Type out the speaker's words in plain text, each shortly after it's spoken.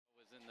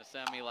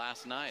the semi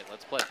last night.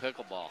 Let's play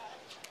pickleball.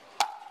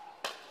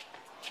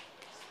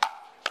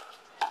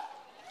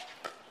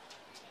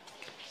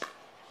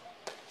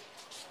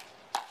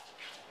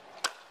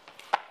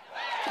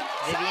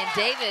 Vivienne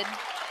David,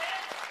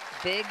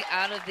 big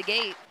out of the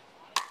gate.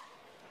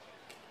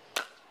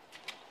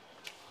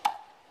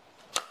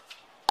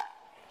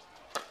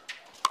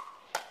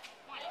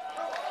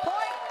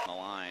 The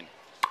line.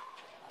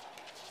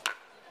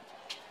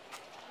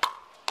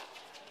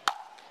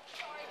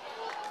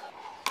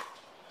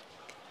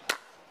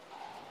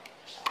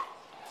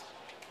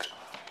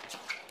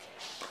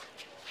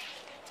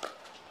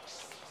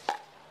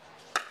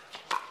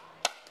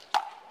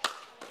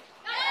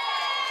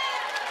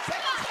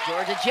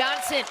 Jorja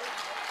Johnson.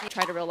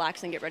 Try to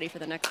relax and get ready for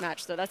the next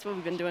match. So that's what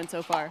we've been doing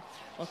so far.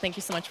 Well, thank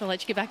you so much. We'll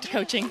let you get back to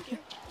coaching.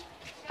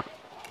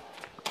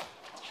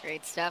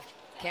 Great stuff.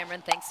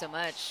 Cameron, thanks so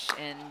much.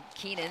 And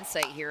keen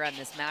insight here on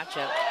this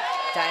matchup.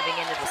 Diving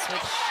into the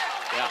switch.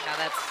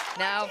 Yeah.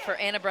 Now for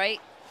Anna Bright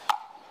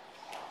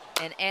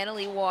and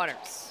Leigh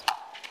Waters.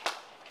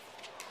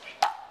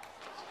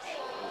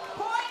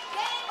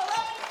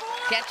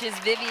 Catches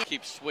Vivienne.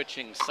 Keep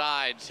switching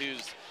sides.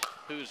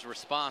 Who's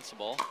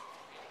responsible?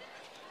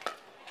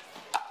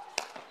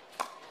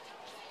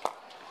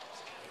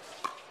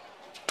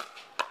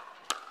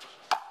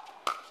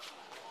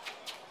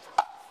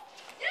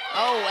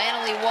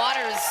 Oh, Leigh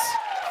Waters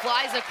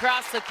flies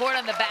across the court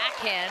on the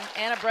backhand.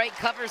 Anna Bright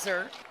covers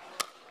her.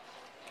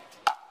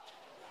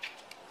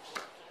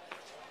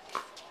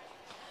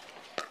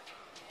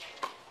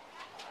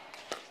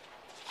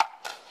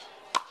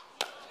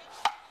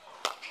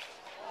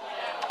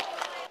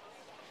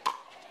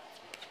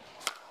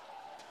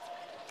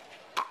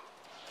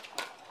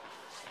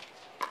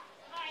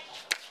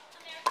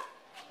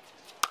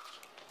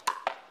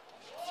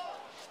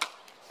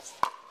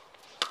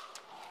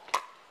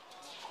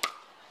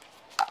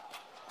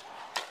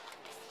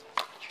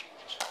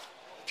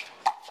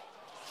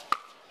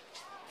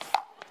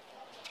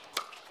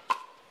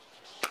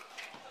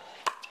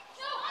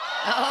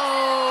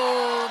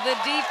 Oh, the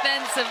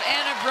defense of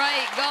Anna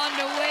Bright gone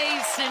to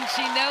waste, and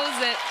she knows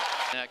it.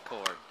 Net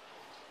cord.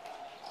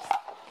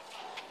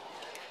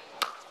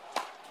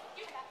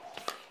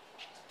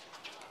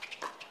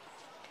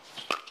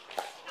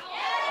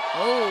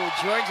 Oh,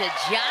 Jorja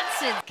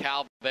Johnson.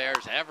 Cal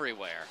Bears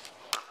everywhere.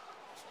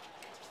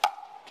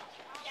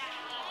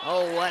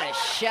 Oh, what a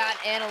shot,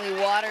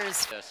 Leigh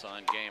Waters. This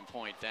on game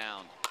point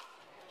down.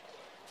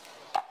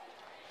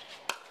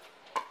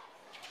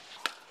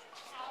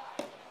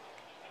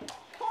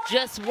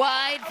 Just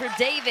wide for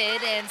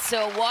David, and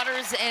so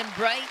Waters and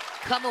Bright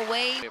come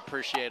away. We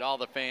appreciate all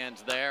the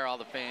fans there, all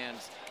the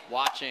fans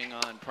watching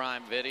on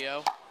Prime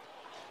Video.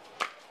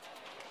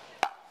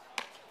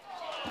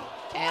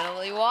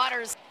 Leigh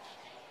Waters.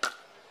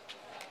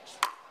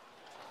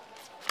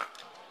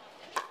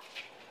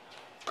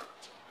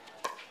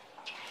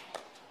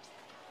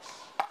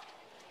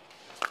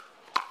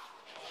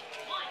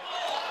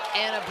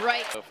 Anna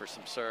Bright. Go for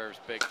some serves,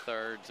 big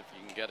thirds if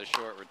you can get a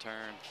short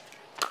return.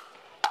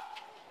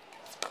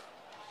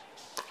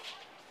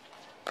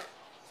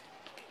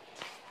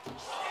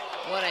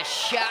 What a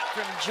shot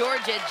from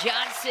Jorja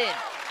Johnson.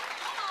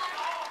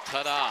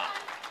 Ta-da.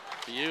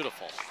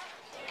 Beautiful.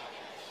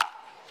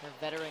 Her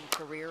veteran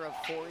career of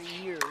 4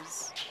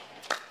 years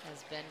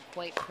has been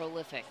quite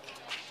prolific.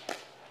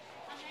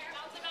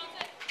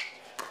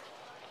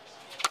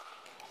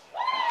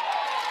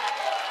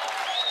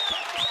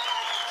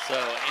 So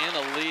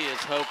Leigh is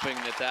hoping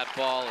that that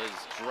ball is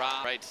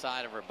dropped right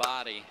side of her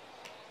body.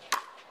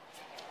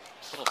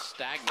 A little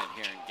stagnant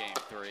here in game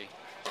 3.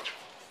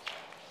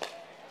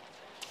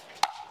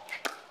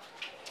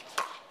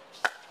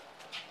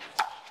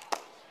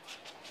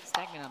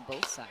 Stagnant on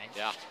both sides.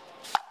 Yeah.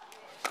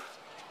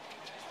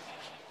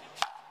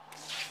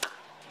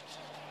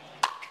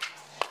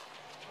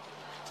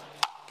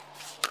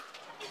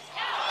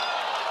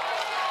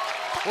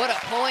 What a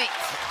point.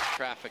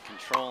 Traffic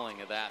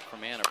controlling of that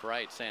from Anna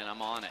Bright, saying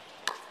I'm on it.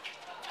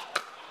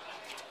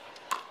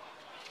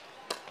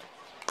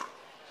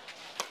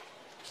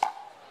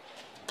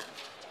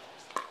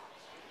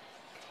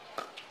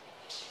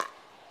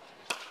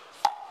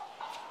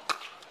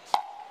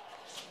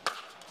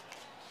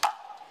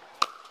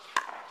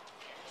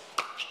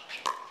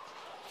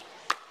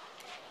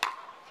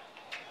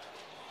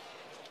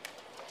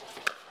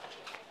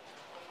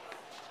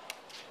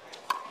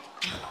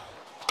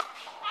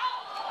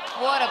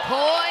 What a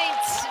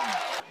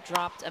point!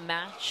 Dropped a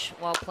match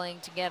while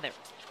playing together.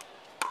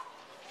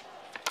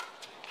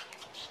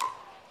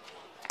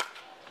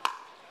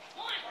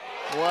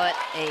 What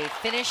a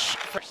finish.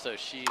 So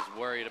she's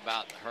worried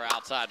about her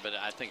outside, but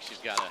I think she's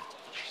got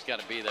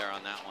to be there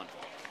on that one.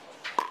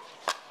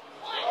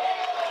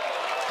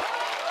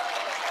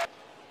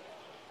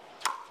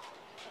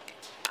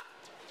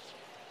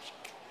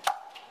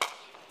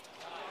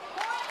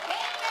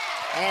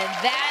 And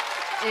that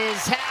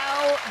is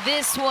how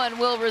this one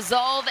will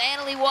resolve.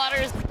 Leigh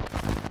Waters